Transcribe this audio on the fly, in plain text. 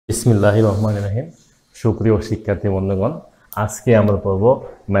বিসমিল্লাহির রহমানির রহিম। সুপ্রিয় শিক্ষার্থী বন্ধুগণ, আজকে আমরা পড়ব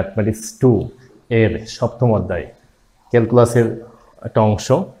ম্যাথমেটিক্স 2 এর সপ্তম অধ্যায় ক্যালকুলাসের একটা অংশ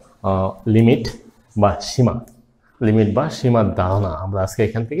লিমিট বা সীমা। লিমিট বা সীমার ধারণা আমরা আজকে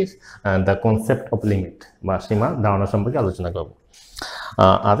এখান থেকে দ্য কনসেপ্ট অফ লিমিট বা সীমার ধারণা সম্পর্কে আলোচনা করব।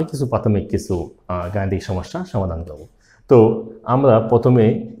 আরও কিছু প্রাথমিক কিছু গাণিতিক সমস্যা সমাধান করব। তো আমরা প্রথমে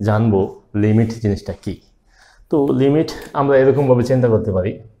জানব লিমিট জিনিসটা কি। তো লিমিট আমরা এরকমভাবে চিন্তা করতে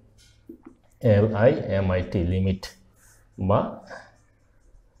পারি, LIMIT লিমিট বা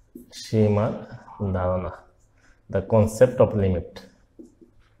সীমার ধারণা, দ্য কনসেপ্ট অফ লিমিট।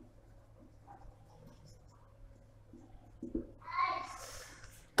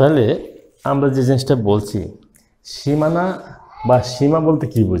 তাহলে আমরা যে জিনিসটা বলছি সীমানা বা সীমা বলতে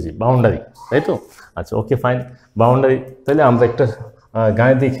কি বুঝি? বাউন্ডারি, তাই তো? আচ্ছা, ওকে, ফাইন, বাউন্ডারি। তাহলে আমরা একটা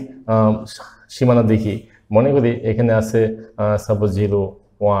গাণিতিক সীমানা দেখি। মনে করি এখানে আছে সাপোজ 0,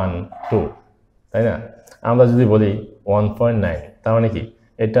 1, 2, তাই না? আমরা যদি বলি 1.9, তার মানে কি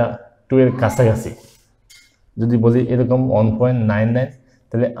এটা 2 এর কাছাকাছি। যদি বলি এরকম 1.99,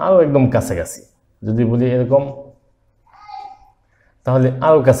 তাহলে আরও একদম কাছাকাছি। যদি বলি এরকম, তাহলে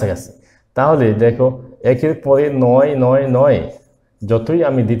আরও কাছাকাছি। তাহলে দেখো, একের পরে 9, 9, 9 যতই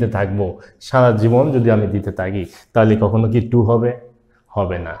আমি দিতে থাকবো, সারা জীবন যদি আমি দিতে থাকি, তাহলে কখনো কি 2 হবে?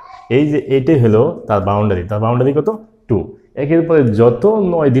 হবে না। এই যে এটাই হলো তার বাউন্ডারি। তার বাউন্ডারি কত? 2। একের পরে যত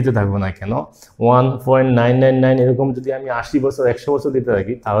 9 দিতে থাকবো না কেন, 1.999 এরকম যদি আমি 80 বছর 100 বছর দিতে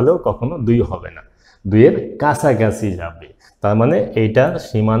থাকি, তাহলেও কখনো 2 হবে না, 2 এর কাছাকাছি যাবে। তার মানে এইটার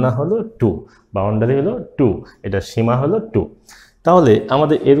সীমানা হলো 2, বাউন্ডারি হলো 2, এটা সীমা হলো 2। তাহলে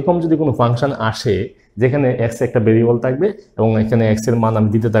আমাদের এরকম যদি কোনো ফাংশন আসে যেখানে এক্স একটা ভেরিয়েবল থাকবে এবং এখানে এক্স এর মান আমি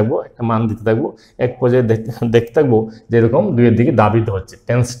দিতে থাকবো, একটা মান দিতে থাকবো, এক পর্যায়ে দেখতে থাকবো যে এরকম 2 এর দিকে ধাবিত হচ্ছে,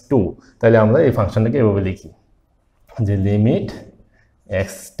 টেন্স টু। তাহলে আমরা এই ফাংশনটাকে এভাবে লিখি যে limit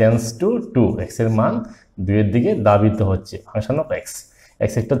x tends to 2, x এর মান 2 এর দিকে ধাবিত হচ্ছে, ফাংশন অফ এক্স।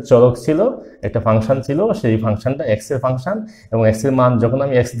 এক্স একটা চলক ছিল, একটা ফাংশন ছিল, সেই ফাংশনটা এক্স এর ফাংশন, এবং এক্স এর মান যখন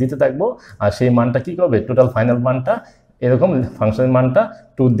আমি এক্স দিতে থাকবো, আর সেই মানটা কি করবে, টোটাল ফাইনাল মানটা এরকম ফাংশনের মানটা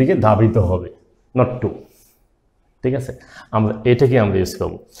 2 দিকে ধাবিত হবে, নট 2। ঠিক আছে, আমরা এটাকে আমরা ইউজ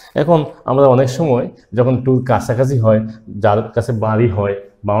করবো। এখন আমরা অনেক সময় যখন 2 কাছাকাছি হয়, যার কাছে বাড়ি হয়,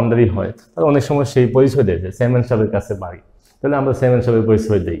 বাউন্ডারি হয়, তাহলে অনেক সময় সেই পরিচয় দেয় যে সেভেন সাহেবের কাছে বাড়ি, তাহলে আমরা সেভেন সাহেবের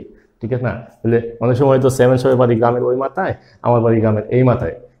পরিচয় দিই। ঠিক আছে না? তাহলে অনেক সময় তো সেভেন সাহেবের বাড়ি গ্রামের ওই মাথায়, আমার বাড়ি গ্রামের এই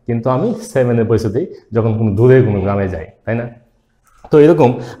মাথায়, কিন্তু আমি সেভেনের পরিচয় দিই যখন কোনো দূরে কোনো গ্রামে যাই, তাই না? তো এরকম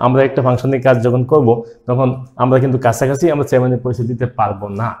আমরা একটা ফাংশনের কাজ যখন করব, তখন আমরা কিন্তু কাছাকাছি আমরা সেভেনের পরিচয় দিতে পারবো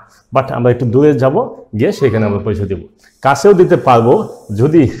না, বাট আমরা একটু দূরে যাব, গিয়ে সেখানে আমরা পরিচয় দেবো। কাছেও দিতে পারবো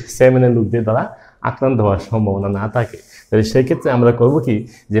যদি সেভেনের লোকদের দ্বারা আক্রান্ত হওয়ার সম্ভাবনা না থাকে। তাহলে সেই ক্ষেত্রে আমরা করব কি,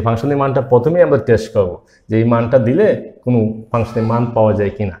 যে ফাংশনের মানটা প্রথমেই আমরা টেস্ট করব যে এই মানটা দিলে কোনো ফাংশনের মান পাওয়া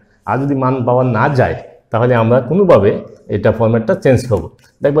যায় কিনা। আর যদি মান পাওয়া না যায়, তাহলে আমরা কোনোভাবে এটা ফরম্যাটটা চেঞ্জ করব।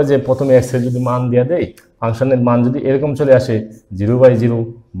 দেখবা যে প্রথমে এক্স এর যদি মান দিয়ে দেয়, ফাংশনের মান যদি এরকম চলে আসে 0/0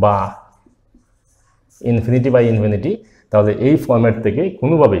 বা ∞/∞, তাহলে এই ফরম্যাট থেকে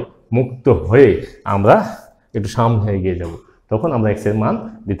কোনোভাবে মুক্ত হয়ে আমরা একটু সামনে এগিয়ে যাব, তখন আমরা এক্স এর মান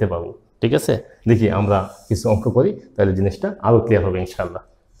দিতে পারবো। ঠিক আছে, দেখি আমরা কিছু অঙ্ক করি, তাহলে জিনিসটা আরও ক্লিয়ার হবে ইনশাল্লাহ।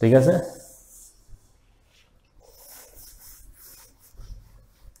 ঠিক আছে,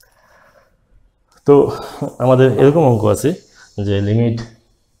 তো আমাদের এরকম অঙ্ক আছে যে লিমিট,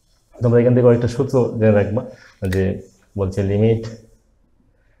 তোমরা এখান থেকে একটা সূত্র জেনে রাখবা, যে বলছে লিমিট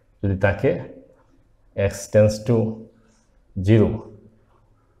যদি থাকে x tends to 0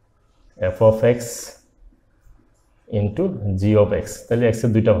 f of x into g of x, তাহলে x এর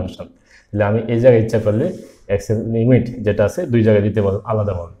দুইটা ফাংশন। তাহলে আমি এই জায়গায় ইচ্ছা করলে x এর লিমিট যেটা আছে দুই জায়গায় দিতে পারবো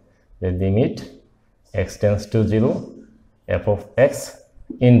আলাদাভাবে, যে limit x tends to 0 f of x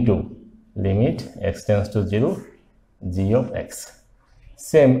into limit x tends to 0 g of x।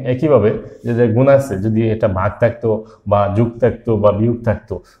 Same একইভাবে যে গুণ আছে, যদি এটা ভাগ থাকতো বা যোগ থাকতো বা বিয়োগ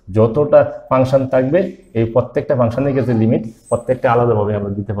থাকতো, যতটা ফাংশন থাকবে এই প্রত্যেকটা ফাংশনের ক্ষেত্রে লিমিট প্রত্যেকটা আলাদাভাবে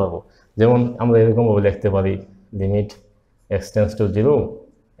আমরা দিতে পারবো। যেমন আমরা এরকমভাবে লিখতে পারি limit x tends to 0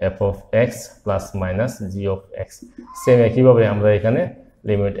 f of x plus minus g of x। Same একইভাবে আমরা এখানে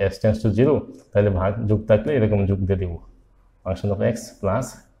লিমিট x টেন্স টু 0, তাহলে ভাগ যোগ থাকলে এরকম যোগ দিয়ে দেবো, function of x plus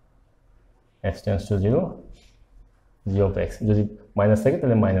x tends to 0 g of x। যদি মাইনাস থাকে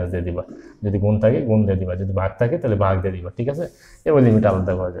তাহলে মাইনাস দিয়ে দিবা, যদি গুণ থাকে গুণ দিয়ে দিবা, যদি ভাগ থাকে তাহলে ভাগ দিয়ে দিবা। ঠিক আছে, এবার লিমিট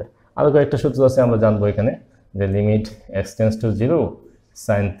আলাদা করা যায়। আরও কয়েকটা সূত্র আছে আমরা জানবো এখানে, যে limit x tends to 0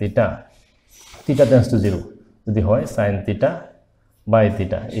 sine theta, theta tends to 0 যদি হয় sine theta by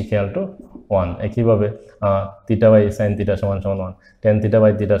theta equal to 1। একইভাবে থিটা বাই সাইন থিটা সমান সমান 1, টেন থিটা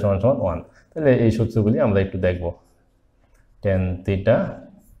বাই থিটা সমান সমান 1। তাহলে এই সূত্রগুলি আমরা একটু দেখব। tan theta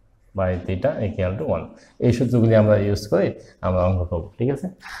by theta equal to 1। এই সূত্রগুলি আমরা ইউজ করে আমরা অঙ্ক পাবো। ঠিক আছে,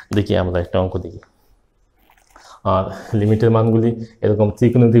 দেখি আমরা একটা অঙ্ক দেখি। আর লিমিটের মানগুলি এরকম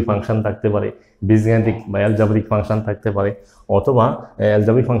ত্রিকোণমিতিক ফাংশন থাকতে পারে, বীজগাণিতিক বা অ্যালজেব্রিক ফাংশন থাকতে পারে, অথবা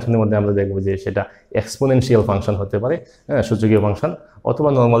অ্যালজেব্রিক ফাংশনের মধ্যে আমরা দেখব যে সেটা এক্সপোনেনশিয়াল ফাংশন হতে পারে, হ্যাঁ, সূচকীয় ফাংশন, অথবা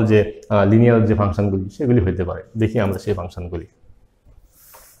নর্মাল যে লিনিয়ার যে ফাংশনগুলি সেগুলি হতে পারে। দেখি আমরা সেই ফাংশনগুলি।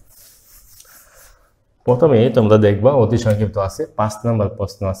 প্রথমে তোমরা দেখবা অতি সংক্ষিপ্ত আছে, 5 নম্বর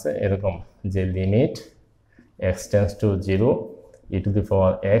প্রশ্ন আছে এরকম যে limit x tends to 0 e to the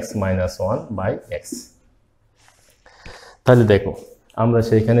power x minus 1 by x। তাহলে দেখো আমরা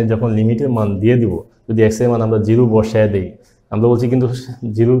সেইখানে যখন লিমিটের মান দিয়ে দিব, যদি x এর মান আমরা 0 বসায় দিই, আমরা বলছি কিন্তু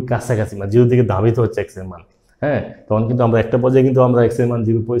 0 কাছাকাছি, মানে 0 দিকে ধাবিত হচ্ছে x এর মান, হ্যাঁ, তখন কিন্তু আমরা একটা পর্যায়ে কিন্তু আমরা x এর মান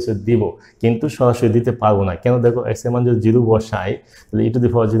 0 পরিচয় দিব, কিন্তু সরাসরি দিতে পারবো না। কেন? দেখো x এর মান যদি 0 বসাই তাহলে e টু দি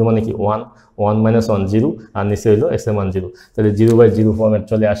পাওয়ার 0 মানে কি 1, 1 মাইনাস 1 0, আর নিচে হইলো x এর মান 0, তাহলে 0/0 ফরম্যাট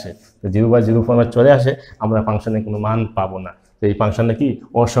চলে আসে। তো 0/0 ফরম্যাট চলে আসে, আমরা ফাংশনে কোনো মান পাবো না। তো এই ফাংশনটা কি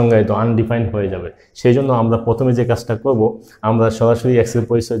অসংজ্ঞায়িত, আনডিফাইন্ড হয়ে যাবে। সেই জন্য আমরা প্রথমে যে কাজটা করব, আমরা সরাসরি x এর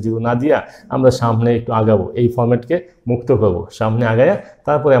পরিচয় 0 না দিয়া আমরা সামনে একটু আগাবো, এই ফরম্যাটকে মুক্ত করব, সামনে আগায়া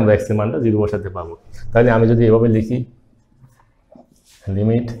তারপরে আমরা x এর মানটা 0 বসাতে পারবো। তাহলে আমি যদি এভাবে লিখি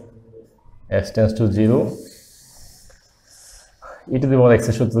limit x tends to 0 e to the power x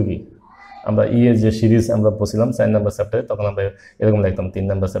এর সূত্র কি? আমরা ই এর যে সিরিজ আমরা পড়ছিলাম 4 নম্বর চ্যাপ্টারে, তখন আমরা এরকম লিখতাম 3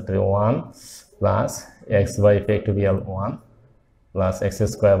 নম্বর চ্যাপ্টারে 1 plus x by factorial 1 plus x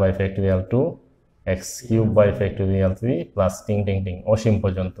square by factorial 2 x cube by factorial 3 plus টিং টিং টিং অসীম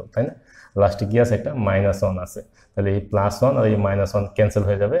পর্যন্ত, তাই না? লাস্টে কি আছে? একটা -1 আছে। তাহলে এই +1 আর এই -1 ক্যান্সেল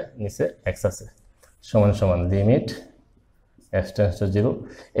হয়ে যাবে, নিচে x আছে, সমান সমান লিমিট x টেন্ডস টু 0।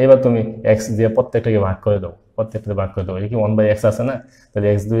 এবার তুমি x দিয়ে প্রত্যেকটাকে ভাগ করে দাও, প্রত্যেকটাকে ভাগ করে দাও। এই কি 1/x আছে না? তাহলে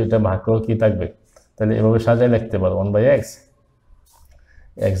x দিয়ে এটা ভাগ করে কি থাকবে? তাহলে এভাবে সাজায় লিখতে পারো 1/x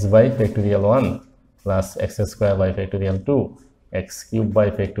x by factorial 1 plus x square by factorial 2 x cube by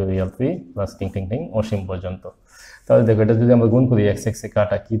factorial 3 plus টিং টিং টিং অসীম পর্যন্ত। তাহলে দেখো এটা যদি আমরা গুণ করি x এ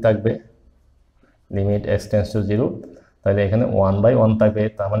কাটা কি থাকবে? লিমিট x টেন্ডস টু 0, তাহলে এখানে 1/1 থাকবে,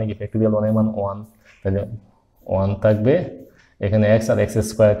 তার মানে কি ফ্যাক্টোরিয়াল 1 এর মান 1, তাহলে 1 থাকবে, এখানে x আর x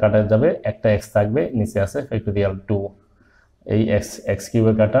স্কোয়ার কাটা যাবে, একটা x থাকবে, নিচে আছে ফ্যাক্টোরিয়াল 2, এই x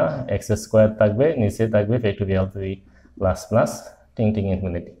কিউবে কাটা x স্কোয়ার থাকবে, নিচে থাকবে ফ্যাক্টোরিয়াল 3 প্লাস প্লাস টিং টিং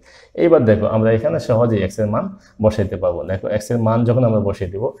ইনফিনিটি। এইবার দেখো আমরা এখানে সহজেই x এর মান বসাইতে পারবো। দেখো x এর মান যখন আমরা বসিয়ে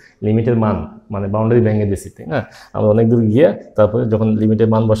দেব, লিমিটের মান মানে বাউন্ডারি ভেঙে দিচ্ছি, তাই না? আমরা অনেক দূর গিয়ে তারপরে যখন লিমিটের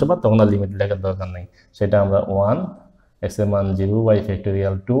মান বসাবো তখন আর লিমিট লেখার দরকার নেই, সেটা আমরা 1, x এর মান 0 বাই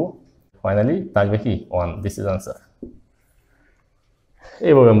ফ্যাক্টোরিয়াল 2, ফাইনালি থাকবে কি 1। This is answer.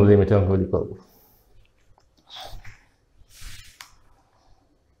 এইভাবে আমরা লিমিটের অঙ্কগুলি করবো।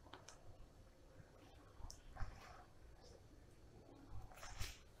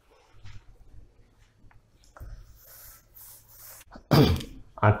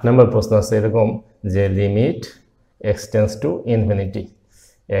 আট নম্বর প্রশ্ন আছে এরকম যে limit x tends to infinity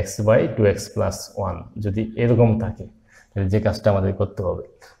x by 2x plus 1 যদি এরকম থাকে, তাহলে যে কাজটা আমাদের করতে হবে,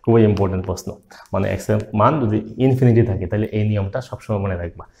 খুবই ইম্পর্টেন্ট প্রশ্ন। মানে x এর মান যদি ইনফিনিটি থাকে তাহলে এই নিয়মটা সবসময় মনে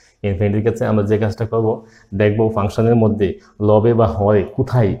রাখবা। ইনফিনিটির ক্ষেত্রে আমরা যে কাজটা করব, দেখবো ফাংশনের মধ্যে লবে বা হরে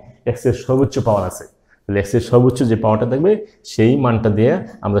কোথায় x এর সর্বোচ্চ পাওয়ার আছে, তাহলে x এর সর্বোচ্চ যে পাওয়ারটা থাকবে সেই মানটা দিয়ে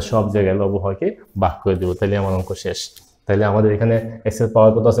আমরা সব জায়গায় লব হরকে ভাগ করে দেবো, তাহলে আমার অঙ্ক শেষ। তাহলে আমাদের এখানে x এর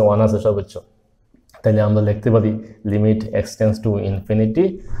পাওয়ার কত আছে? 1 আছে সর্বোচ্চ, তাহলে আমরা লিখতে পারি limit x tends to infinity,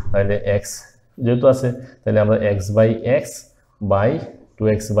 তাহলে x যেহেতু আছে তাহলে আমরা x by x by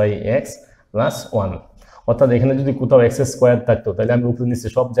 2x by x plus 1, অর্থাৎ এখানে যদি কোথাও x স্কোয়ার থাকতো তাহলে আমি উপরে নিচে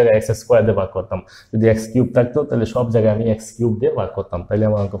সব জায়গায় x স্কোয়ার দিয়ে ভাগ করতাম, যদি x কিউব থাকতো তাহলে সব জায়গায় আমি x কিউব দিয়ে ভাগ করতাম, তাহলে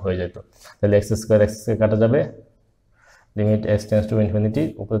আমার অঙ্ক হয়ে যেত। তাহলে x স্কোয়ার x কাটা যাবে, limit x tends to infinity,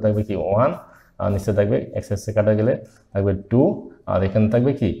 উপরে থাকবে কি 1 আর নিচে থাকবে x কাটা গেলে থাকবে 2, আর এখানে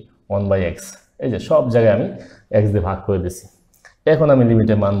থাকবে কি 1/x। এই যে সব জায়গায় আমি x দিয়ে ভাগ করে দিছি। এখন আমি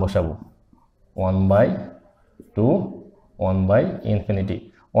লিমিটের মান বসাবো 1/2 1/ইনফিনিটি।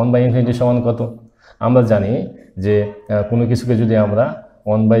 1/ইনফিনিটি সমান কত? আমরা জানি যে কোনো কিছুকে যদি আমরা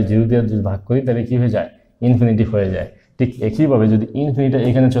 1/0 দিয়ে যদি ভাগ করি তাহলে কি হয়ে যায়? ইনফিনিটি হয়ে যায়। ঠিক একইভাবে যদি ইনফিনিটি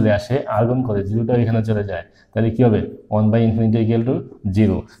এখানে চলে আসে আর গুণ করে 0টা এখানে চলে যায় তাহলে কি হবে? 1/ইনফিনিটি ইকুয়াল টু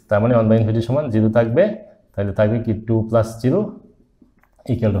 0, তার মানে 1/ইনফিনিটি সমান 0 থাকবে, তাহলে থাকবে কি 2 + 0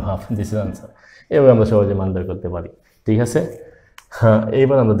 equal to half. This is answer. এভাবে আমরা সহজে মান বের করতে পারি। ঠিক আছে, হ্যাঁ,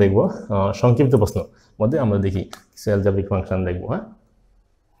 এইবার আমরা দেখব সংক্ষিপ্ত প্রশ্ন মধ্যে আমরা দেখি কিছু অ্যালজেব্রিক ফাংশন দেখবো। হ্যাঁ,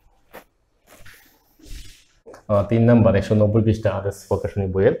 3 নম্বর 190 পৃষ্ঠা আদেশ প্রকাশনী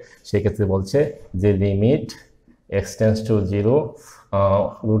বইয়ের, সেই ক্ষেত্রে বলছে যে limit x tends to 0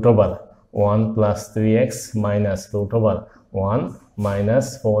 √1 + 3x - √1 minus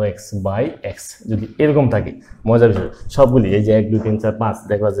 4x by x যদি এরকম থাকে, মজার বিষয় সবগুলি এই যে 1 2 3 4 5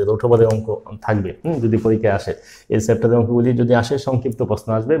 দেখবা যে রুটওভারের অঙ্ক থাকবে যদি পরীক্ষায় আসে, এই চ্যাপ্টারের অঙ্কগুলি যদি আসে সংক্ষিপ্ত প্রশ্ন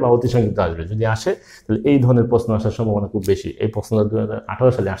আসবে বা অতি সংক্ষিপ্ত আসবে, যদি আসে তাহলে এই ধরনের প্রশ্ন আসার সম্ভাবনা খুব বেশি। এই প্রশ্নটা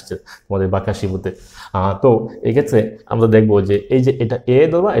 2018 সালে আসছে তোমাদের বাকাশিবুতে। তো এক্ষেত্রে আমরা দেখবো যে এই যে এটা এ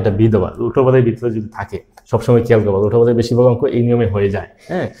দেওয়া এটা বি দেওয়া রুটওভারের ভিতরে যদি থাকে, সবসময় খেয়াল করবো রুটওভারের বেশিরভাগ অঙ্ক এই নিয়মে হয়ে যায়,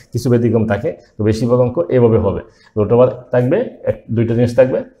 হ্যাঁ কিছু ব্যতিক্রম থাকে, তো বেশিরভাগ অঙ্ক এভাবে হবে। রুটওভার থাকবে, দুইটা জিনিস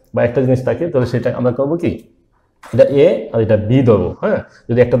থাকবে বা একটা জিনিস থাকে, তাহলে সেটা আমরা করবো কি, এটা এ আর এটা বি ধরবো, হ্যাঁ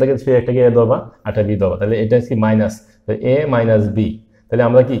যদি একটা থাকে সে একটাকে এ ধরবা আর একটা বি ধরবা, তাহলে এটা কি মাইনাস এ মাইনাস বি, তাহলে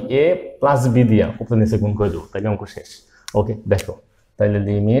আমরা কি এ প্লাস বি দিয়া উপরে নিচে গুণ করে দেবো, তাহলে অঙ্ক শেষ। ওকে দেখো তাহলে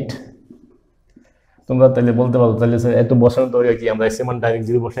লিমিট, তোমরা তাহলে বলতে পারো তাহলে এত বসানোর দরকার কি, আমরা এসএ মান ডাইরেক্ট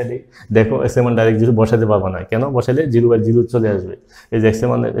 0 বসাই দিই। দেখো এসএ মান ডাইরেক্ট 0 বসাতে পারবো না, কেন? বসাইলে 0/0 চলে আসবে। এই যে এসএ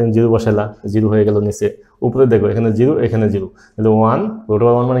মান 0 বসাইলা 0 হয়ে গেল নিচে, উপরে দেখো এখানে 0 এখানে 0, তাহলে 1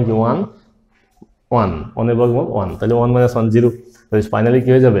 √1 মানে কি 1 1 1 এর বর্গমূল 1, তাহলে 1 - 1 0, তাহলে ফাইনালি কি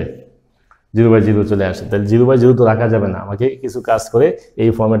হয়ে যাবে 0/0 চলে আসে। তাহলে 0/0 তো রাখা যাবে না, আমাকে কিছু কাজ করে এই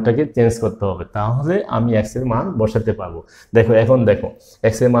ফরম্যাটটাকে চেঞ্জ করতে হবে, তাহলে আমি x এর মান বসাতে পারবো। দেখো এখন দেখো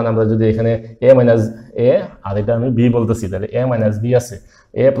x এর মান আমরা যদি এখানে a মাইনাস a আর এটা আমি b বলতেছি, তাহলে a মাইনাস b আছে,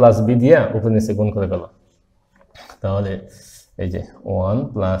 a প্লাস b দিয়া উপরে নিচে গুণ করে গেল, তাহলে এই যে 1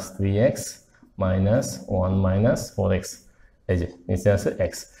 + 3x মাইনাস 1 মাইনাস 4x, এই যে নিচে আছে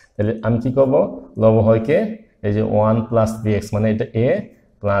x, তাহলে আমি কি করবো লব হয়কে এই যে 1 + 3x মানে এটা a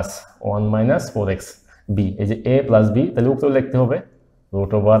plus 1 minus 4x b, এই যে a প্লাস b, তাহলে উপরে লিখতে হবে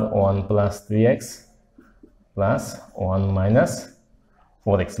 √1 + 3x প্লাস 1 মাইনাস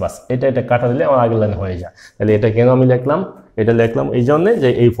 4x, বাস এটা কাটা দিলে আমার আগের লাইন হয়ে যায়। তাহলে এটা কেন আমি লিখলাম, এটা লিখলাম এই জন্য যে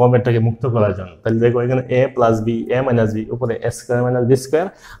এই ফরম্যাটটাকে মুক্ত করার জন্য। তাহলে দেখো এখানে a plus b a minus b উপরে a square minus b square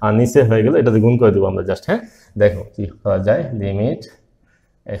আর নিচে হয়ে গেল এটাতে গুণ করে দেবো আমরা জাস্ট, হ্যাঁ দেখো কি করা যায়, limit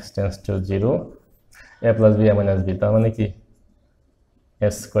x tends to 0 a plus b a minus b, তার মানে কি a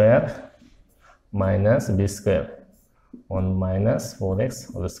square minus b square 1 minus 4x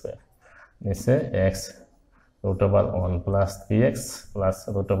whole square, নিচে x √1 + 3x plus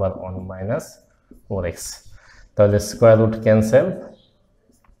 √1 minus 4x, তাহলে স্কয়ার রুট ক্যান্সেল,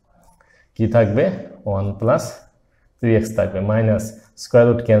 কি থাকবে 1 + 3x থাকবে, মাইনাস স্কয়ার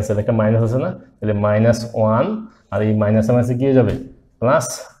রুট ক্যান্সেল, একটা minus আছে না, তাহলে -1 আর এই মাইনাসের মাঝে কি হয়ে যাবে প্লাস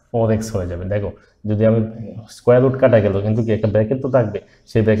 4x হয়ে যাবে। দেখো যদি আমি স্কয়ার রুট কাটা গেল কিন্তু কি একটা ব্র্যাকেট তো থাকবে,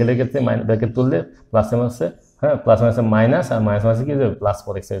 সেই ব্র্যাকেটের ক্ষেত্রে ব্র্যাকেট তুললে প্লাসের মাঝে হ্যাঁ প্লাস মাইনাসে মাইনাস আর মাইনাস মাঝে কি যাবে প্লাস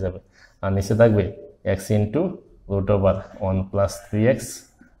 4x হয়ে যাবে, আর নিচে থাকবে x * √1 + 3x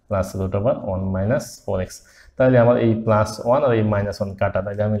plus √1 minus 4x, তাহলে আমার এই +1 আর এই -1 কাটা,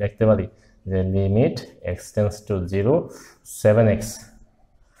 তাহলে আমি লিখতে পারি যে limit x tends to 0 7x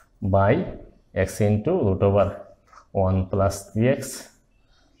by x * √1 + 3x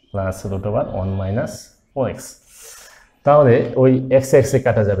plus √1 minus 4x, তাহলে ওই x এ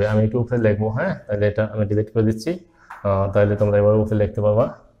কাটা যাবে, আমি একটু উপরে লিখবো, হ্যাঁ তাহলে এটা আমি ডিলিট করে দিচ্ছি, তাহলে তোমরা এবার উপরে লিখতে পারবা,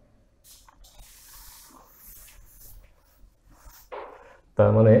 তার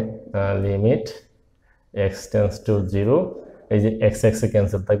মানে লিমিট x টেন্ডস টু 0, এই যে x এ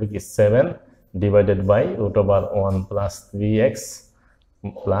ক্যান্সেল থাকবে কি 7 divided by √1 + 3x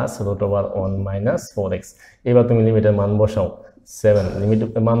plus √1 minus 4x, এবার তুমি লিমিটের মান বসাও 7,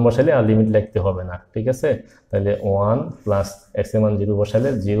 লিমিটের মান বসালে আর লিমিট লিখতে হবে না, ঠিক আছে, তাহলে 1 প্লাস x এর মান 0 বসালে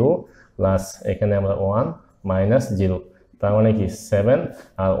 0 প্লাস এখানে আমরা 1 মাইনাস 0, তার মানে কি 7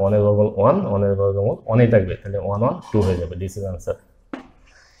 আর 1 এর বর্গমূল 1 1 এর বর্গমূল 1ই থাকবে, তাহলে 1 1 2 হয়ে যাবে, দিস ইজ आंसर।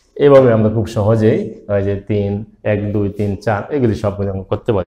 এভাবে আমরা খুব সহজেই যে 3 1 2 3 4 এগুলি সবগুলো আমরা করতে পারি।